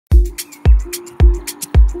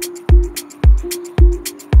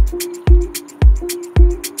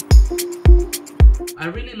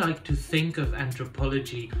like to think of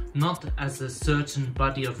anthropology not as a certain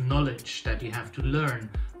body of knowledge that you have to learn,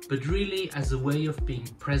 but really as a way of being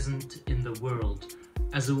present in the world,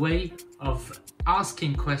 as a way of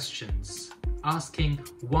asking questions, asking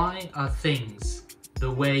why are things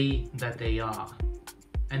the way that they are.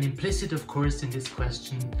 And implicit, of course, in this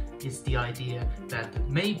question is the idea that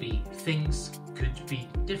maybe things could be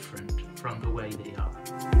different from the way they are.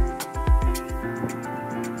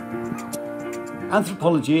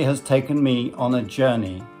 Anthropology has taken me on a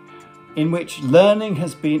journey in which learning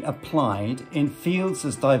has been applied in fields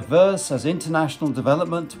as diverse as international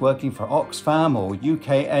development, working for Oxfam or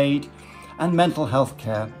UK Aid, and mental health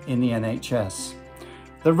care in the NHS.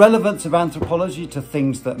 The relevance of anthropology to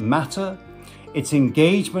things that matter, its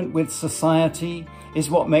engagement with society, is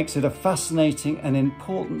what makes it a fascinating and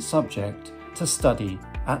important subject to study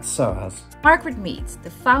at SOAS. Margaret Mead,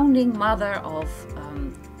 the founding mother of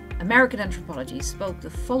American anthropology, spoke the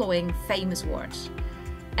following famous words: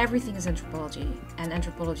 "Everything is anthropology, and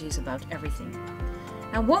anthropology is about everything."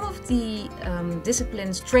 And one of the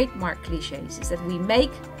discipline's trademark cliches is that we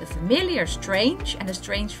make the familiar strange and the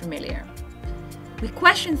strange familiar. We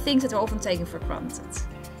question things that are often taken for granted.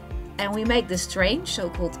 And we make the strange,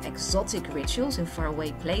 so-called exotic rituals in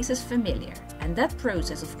faraway places familiar. And that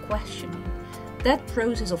process of questioning, that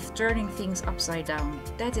process of turning things upside down,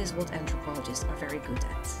 that is what anthropologists are very good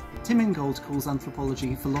at. Tim Ingold calls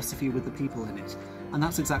anthropology philosophy with the people in it, and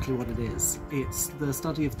that's exactly what it is. It's the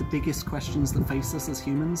study of the biggest questions that face us as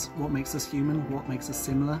humans: what makes us human, what makes us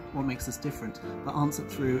similar, what makes us different, but answered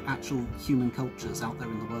through actual human cultures out there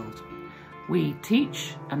in the world. We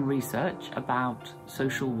teach and research about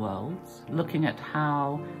social worlds, looking at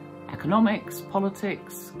how economics,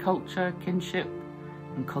 politics, culture, kinship,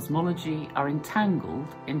 and cosmology are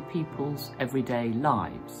entangled in people's everyday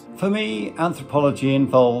lives. For me, anthropology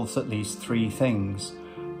involves at least three things.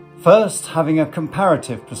 First, having a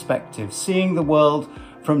comparative perspective, seeing the world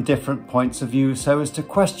from different points of view so as to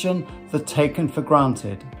question the taken for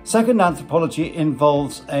granted. Second, anthropology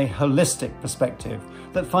involves a holistic perspective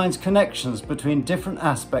that finds connections between different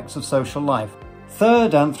aspects of social life.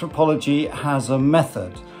 Third, anthropology has a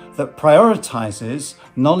method that prioritizes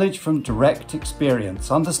knowledge from direct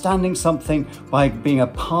experience, understanding something by being a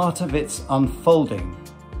part of its unfolding.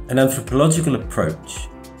 An anthropological approach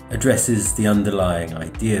addresses the underlying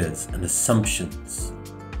ideas and assumptions.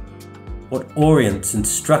 What orients and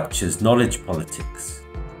structures knowledge politics?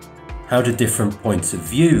 How do different points of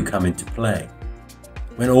view come into play?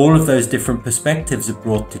 When all of those different perspectives are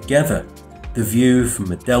brought together, the view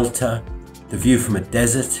from a delta, the view from a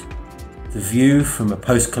desert, the view from a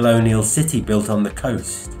post-colonial city built on the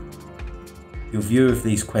coast, your view of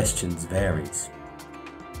these questions varies.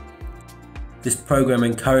 This program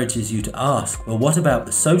encourages you to ask, well, what about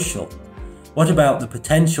the social? What about the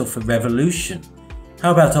potential for revolution?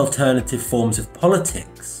 How about alternative forms of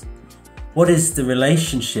politics? What is the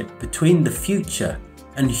relationship between the future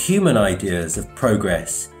and human ideas of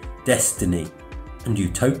progress, destiny, and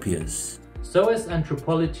utopias? SOAS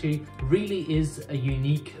anthropology really is a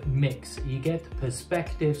unique mix. You get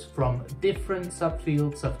perspectives from different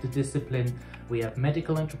subfields of the discipline. We have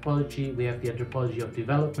medical anthropology, we have the anthropology of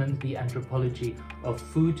development, the anthropology of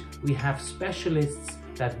food. We have specialists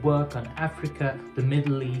that work on Africa, the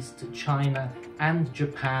Middle East, China, and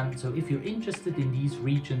Japan. So if you're interested in these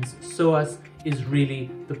regions, SOAS is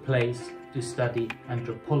really the place to study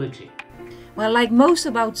anthropology. Well, like most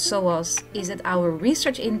about SOAS is that our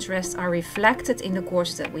research interests are reflected in the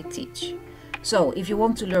courses that we teach. So if you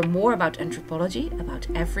want to learn more about anthropology, about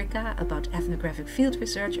Africa, about ethnographic field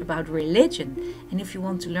research, about religion, and if you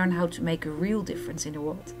want to learn how to make a real difference in the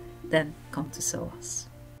world, then come to SOAS.